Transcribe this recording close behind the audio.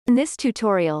In this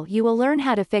tutorial you will learn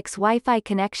how to fix Wi-Fi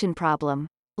connection problem,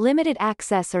 limited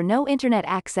access or no internet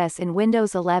access in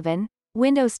Windows 11,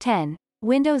 Windows 10,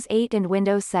 Windows 8 and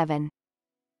Windows 7.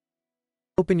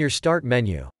 Open your Start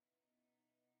menu.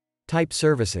 Type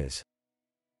Services.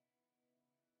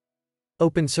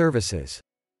 Open Services.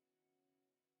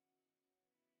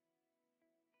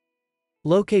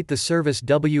 Locate the service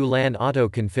WLAN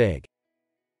AutoConfig.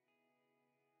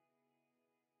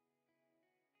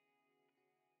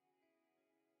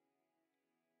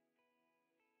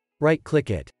 Right-click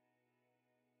it.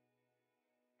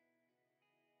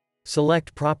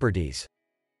 Select Properties.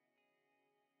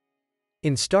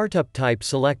 In Startup type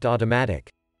select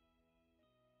Automatic.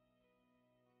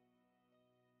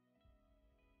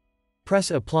 Press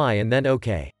Apply and then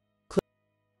OK.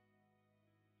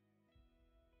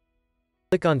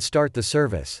 Click on Start the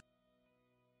service.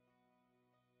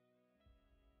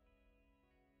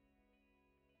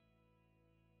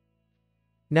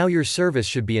 Now your service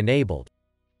should be enabled.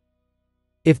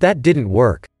 If that didn't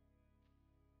work,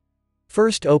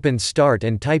 first open Start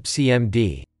and type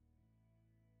CMD.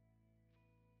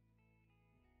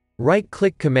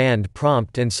 Right-click Command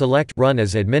Prompt and select Run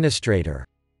as Administrator.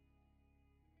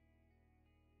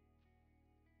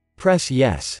 Press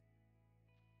Yes.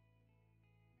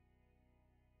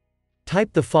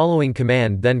 Type the following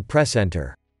command then press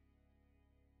Enter.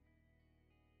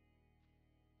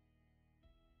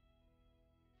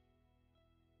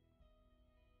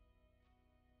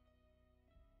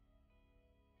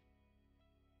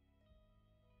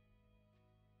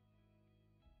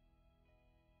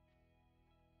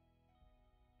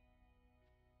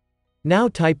 Now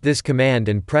type this command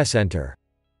and press Enter.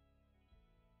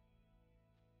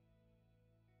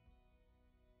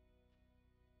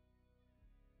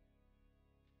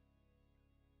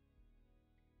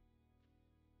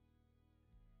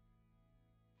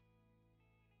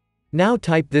 Now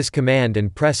type this command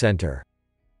and press Enter.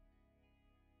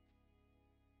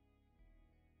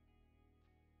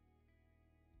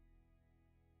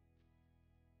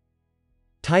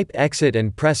 Type Exit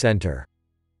and press Enter.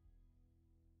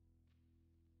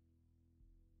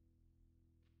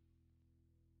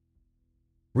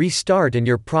 Restart and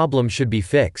your problem should be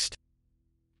fixed.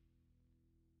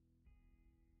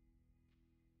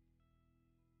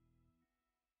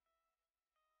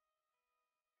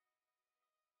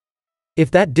 If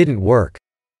that didn't work,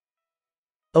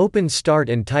 open Start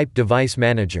and type Device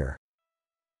Manager.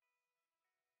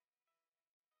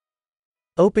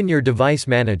 Open your Device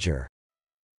Manager.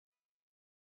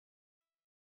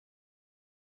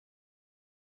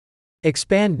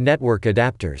 Expand Network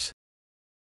Adapters.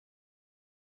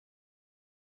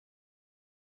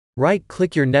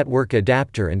 Right-click your network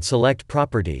adapter and select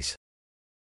Properties.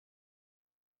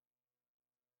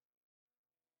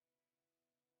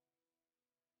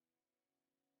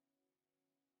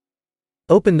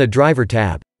 Open the Driver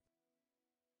tab.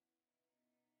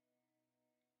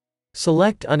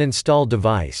 Select Uninstall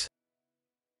Device.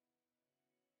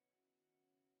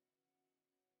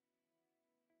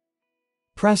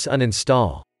 Press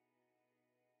Uninstall.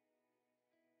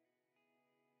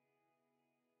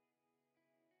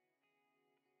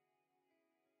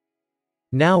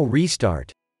 Now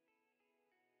restart.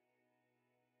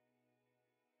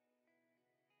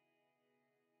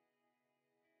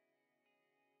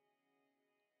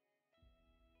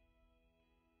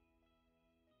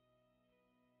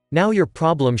 Now your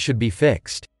problem should be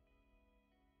fixed.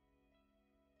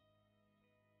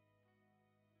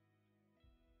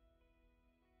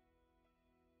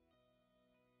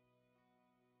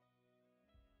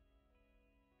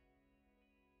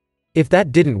 If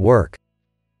that didn't work,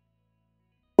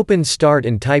 open Start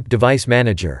and type Device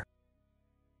Manager.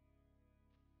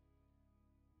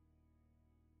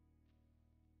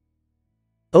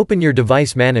 Open your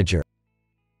Device Manager.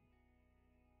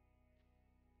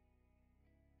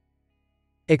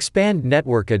 Expand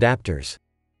Network Adapters.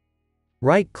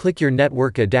 Right-click your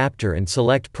network adapter and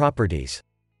select Properties.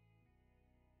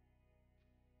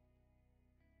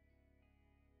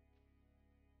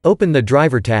 Open the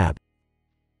Driver tab.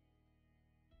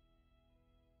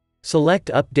 Select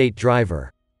Update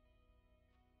Driver.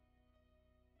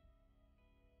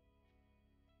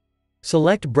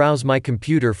 Select Browse My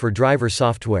Computer for driver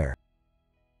software.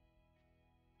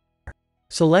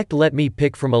 Select Let me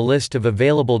pick from a list of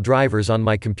available drivers on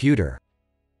my computer.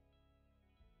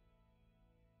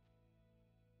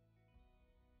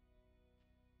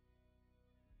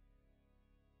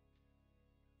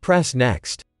 Press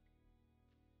Next.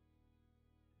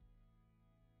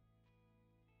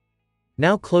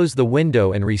 Now close the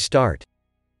window and restart.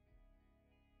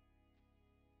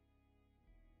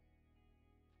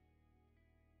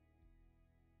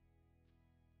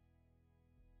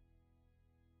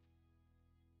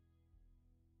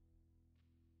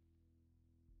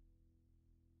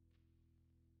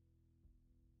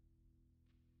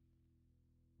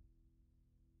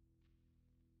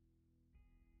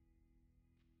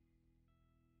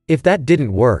 If that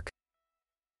didn't work,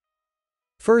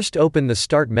 first open the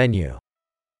Start menu.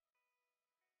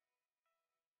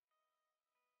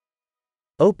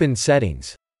 Open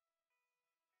Settings.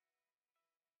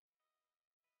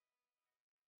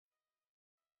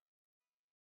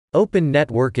 Open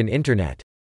Network and Internet.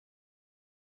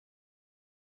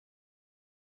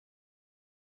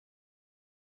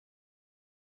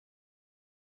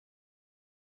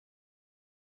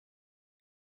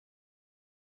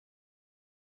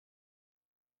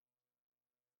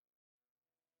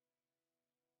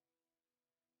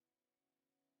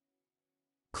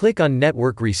 Click on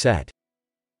Network Reset.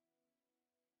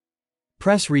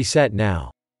 Press Reset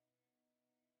now.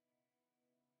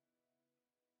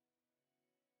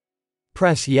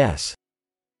 Press Yes.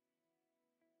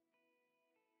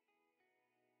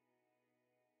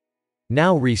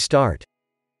 Now restart.